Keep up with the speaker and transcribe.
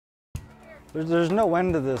There's no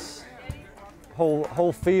end to this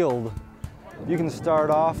whole field. You can start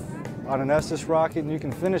off on an Estes rocket and you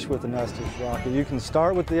can finish with an Estes rocket. You can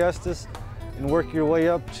start with the Estes and work your way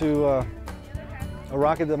up to a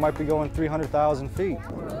rocket that might be going 300,000 feet.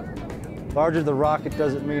 Larger the rocket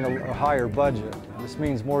doesn't mean a higher budget. This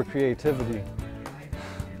means more creativity,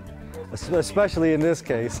 especially in this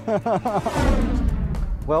case.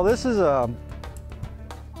 Well, this is a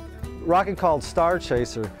rocket called Star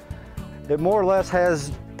Chaser. It more or less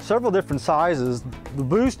has several different sizes. The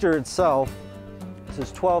booster itself, this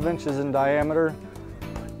is 12 inches in diameter,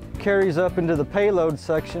 carries up into the payload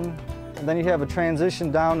section, and then you have a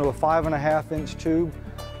transition down to a 5.5-inch tube,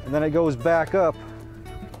 and then it goes back up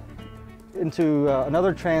into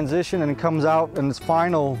another transition and it comes out in its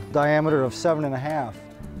final diameter of 7.5.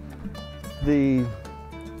 The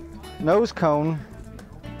nose cone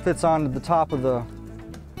fits onto the top of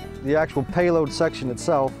the actual payload section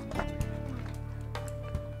itself.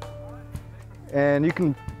 And you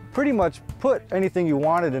can pretty much put anything you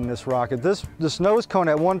wanted in this rocket. This nose cone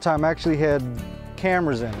at one time actually had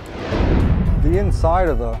cameras in it. The inside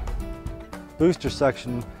of the booster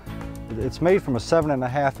section, it's made from a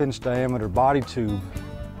 7.5-inch diameter body tube.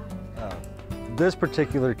 This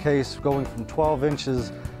particular case, going from 12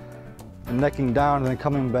 inches and necking down and then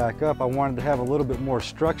coming back up, I wanted to have a little bit more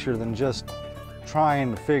structure than just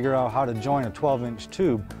trying to figure out how to join a 12-inch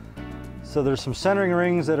tube. So there's some centering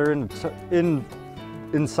rings that are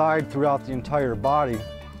inside throughout the entire body.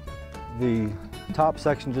 The top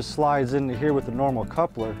section just slides into here with the normal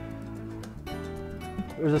coupler.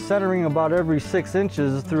 There's a centering about every 6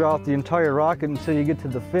 inches throughout the entire rocket until you get to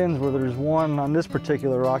the fins, where there's one on this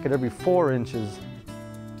particular rocket every 4 inches.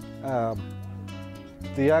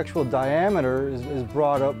 The actual diameter is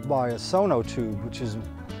brought up by a sono tube, which is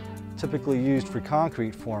typically used for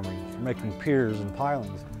concrete forming, for making piers and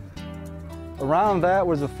pilings. Around that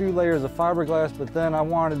was a few layers of fiberglass, but then I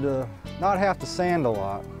wanted to not have to sand a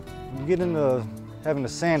lot. When you get into having to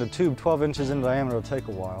sand a tube 12 inches in diameter, it'll take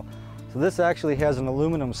a while. So this actually has an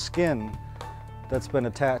aluminum skin that's been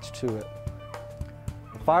attached to it.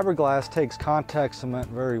 The fiberglass takes contact cement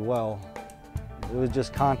very well. It was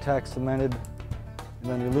just contact cemented,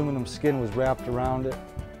 and then the aluminum skin was wrapped around it.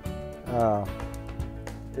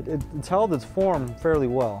 It's held its form fairly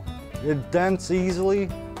well. It dents easily,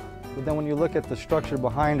 but then when you look at the structure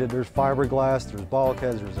behind it, there's fiberglass, there's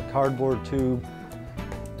bulkheads, there's a cardboard tube,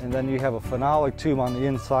 and then you have a phenolic tube on the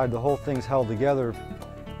inside. The whole thing's held together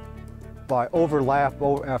by overlap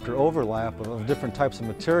after overlap of different types of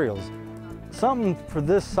materials. Something for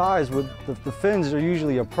this size, with the fins are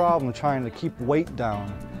usually a problem trying to keep weight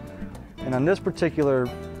down. And on this particular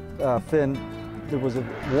fin, there was a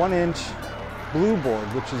 1-inch blue board,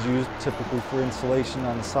 which is used typically for insulation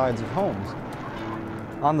on the sides of homes.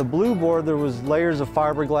 On the blue board, there was layers of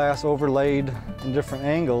fiberglass overlaid in different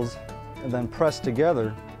angles and then pressed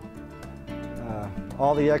together.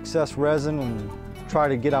 All the excess resin, and try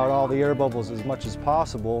to get out all the air bubbles as much as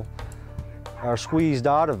possible, are squeezed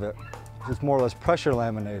out of it. It's more or less pressure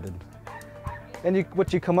laminated. And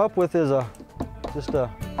what you come up with is just a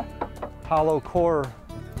hollow core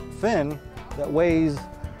fin that weighs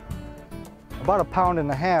about 1.5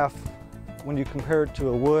 pounds when you compare it to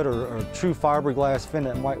a wood or a true fiberglass fin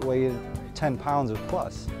that might weigh 10 pounds or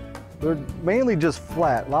plus. They're mainly just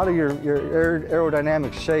flat. A lot of your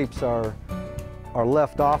aerodynamic shapes are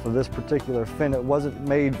left off of this particular fin. It wasn't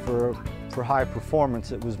made for high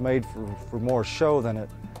performance. It was made for more show than it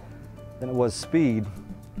was speed.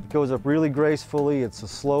 It goes up really gracefully. It's a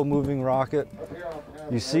slow-moving rocket.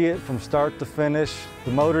 You see it from start to finish.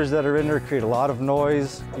 The motors that are in there create a lot of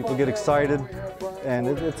noise. People get excited, and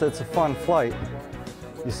it's a fun flight.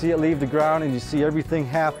 You see it leave the ground and you see everything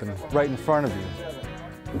happen right in front of you.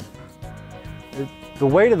 The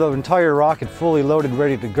weight of the entire rocket, fully loaded,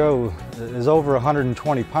 ready to go, is over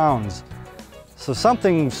 120 pounds. So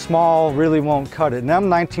something small really won't cut it. An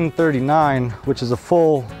M1939, which is a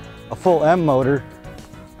full M motor,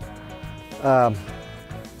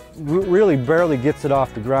 really barely gets it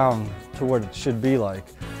off the ground to what it should be like.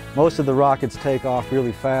 Most of the rockets take off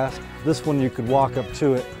really fast. This one you could walk up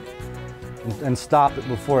to it and stop it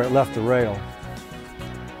before it left the rail.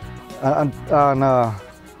 On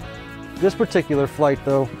this particular flight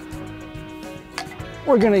though,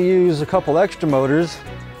 we're going to use a couple extra motors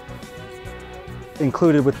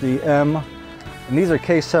included with the M, and these are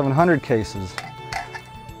Case 700 cases.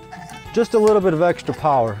 Just a little bit of extra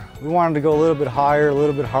power. We wanted to go a little bit higher, a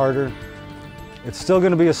little bit harder. It's still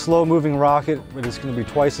going to be a slow-moving rocket, but it's going to be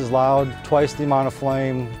twice as loud, twice the amount of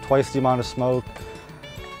flame, twice the amount of smoke.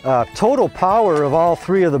 Total power of all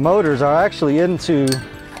three of the motors are actually into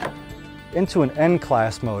into an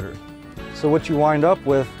N-class motor. So what you wind up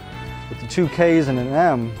with the two Ks and an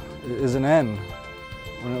M is an N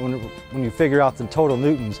when you figure out the total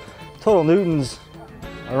newtons. Total newtons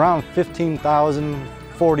around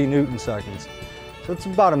 15,040 newton seconds. So it's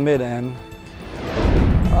about a mid-N.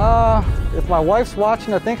 If my wife's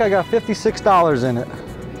watching, I think I got $56 in it.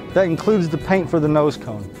 That includes the paint for the nose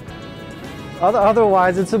cone.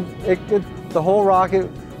 Otherwise, the whole rocket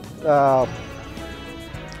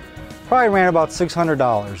probably ran about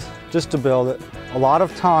 $600 just to build it. A lot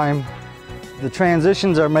of time. The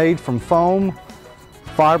transitions are made from foam,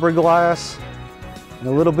 fiberglass, and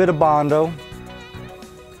a little bit of Bondo.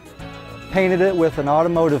 Painted it with an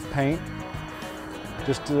automotive paint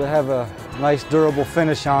just to have a nice durable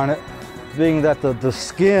finish on it. Being that the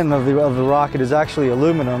skin of the rocket is actually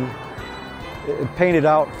aluminum, it painted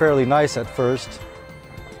out fairly nice at first.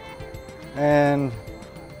 And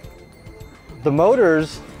the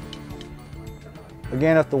motors,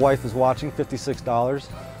 again, if the wife is watching, $56.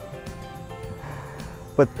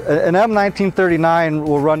 But an M1939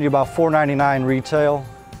 will run you about $4.99 retail,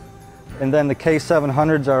 and then the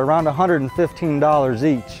K700s are around $115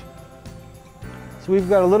 each. So we've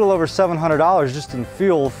got a little over $700 just in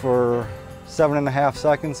fuel for 7.5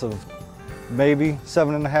 seconds of maybe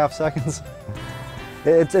 7.5 seconds.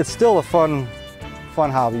 It's still a fun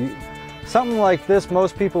hobby. Something like this,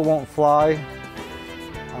 most people won't fly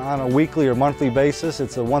on a weekly or monthly basis.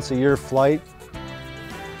 It's a once-a-year flight.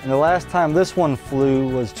 And the last time this one flew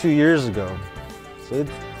was 2 years ago. So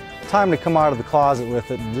it's time to come out of the closet with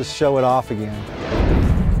it and just show it off again.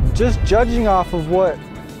 Just judging off of what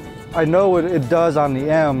I know it does on the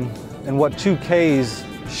M and what 2Ks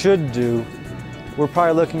should do, we're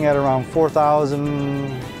probably looking at around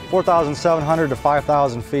 4,700 to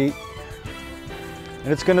 5,000 feet.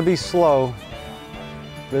 And it's going to be slow,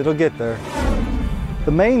 but it'll get there.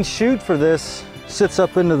 The main chute for this sits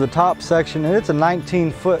up into the top section, and it's a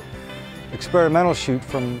 19-foot experimental chute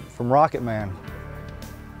from Rocket Man.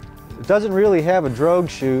 It doesn't really have a drogue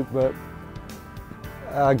chute, but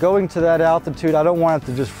going to that altitude, I don't want it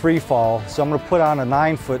to just free fall, so I'm going to put on a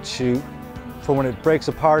 9-foot chute for when it breaks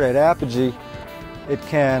apart at apogee. It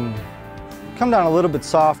can come down a little bit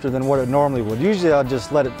softer than what it normally would. Usually I'll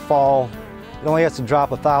just let it fall. It only has to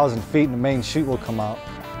drop 1,000 feet and the main chute will come out.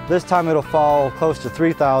 This time it'll fall close to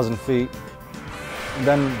 3,000 feet, and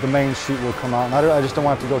then the main chute will come out. And I just don't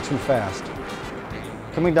want it to go too fast.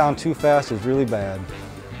 Coming down too fast is really bad.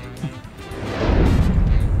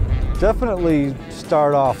 Definitely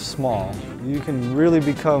start off small. You can really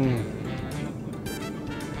become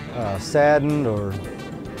saddened, or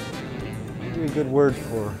maybe a good word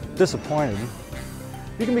for disappointed.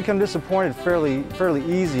 You can become disappointed fairly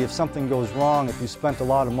easy if something goes wrong, if you spent a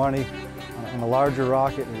lot of money on a larger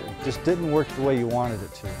rocket and it just didn't work the way you wanted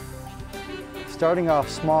it to. Starting off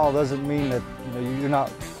small doesn't mean that you're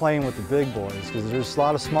not playing with the big boys, because there's a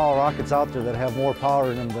lot of small rockets out there that have more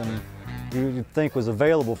power in them than you'd think was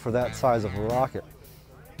available for that size of a rocket.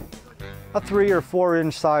 A 3 or 4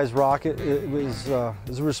 inch size rocket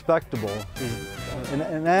is respectable.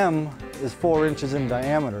 An M is 4 inches in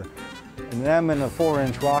diameter. An M in a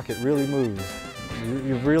 4-inch rocket really moves.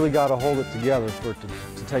 You've really got to hold it together for it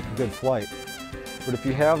to take a good flight. But if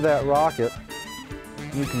you have that rocket,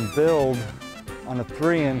 you can build on a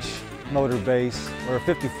 3-inch motor base or a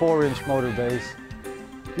 54-inch motor base.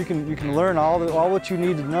 You can learn all what you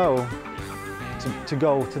need to know to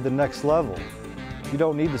go to the next level. You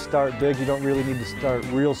don't need to start big, you don't really need to start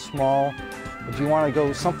real small, but you want to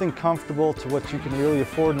go something comfortable to what you can really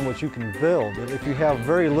afford and what you can build. If you have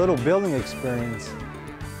very little building experience,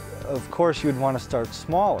 of course you'd want to start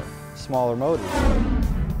smaller motors.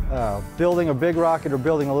 Building a big rocket or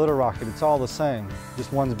building a little rocket, it's all the same,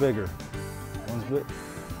 just one's bigger.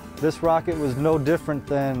 This rocket was no different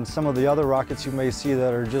than some of the other rockets you may see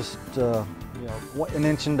that are just 1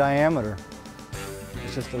 inch in diameter.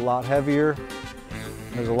 It's just a lot heavier,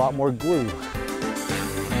 and there's a lot more glue.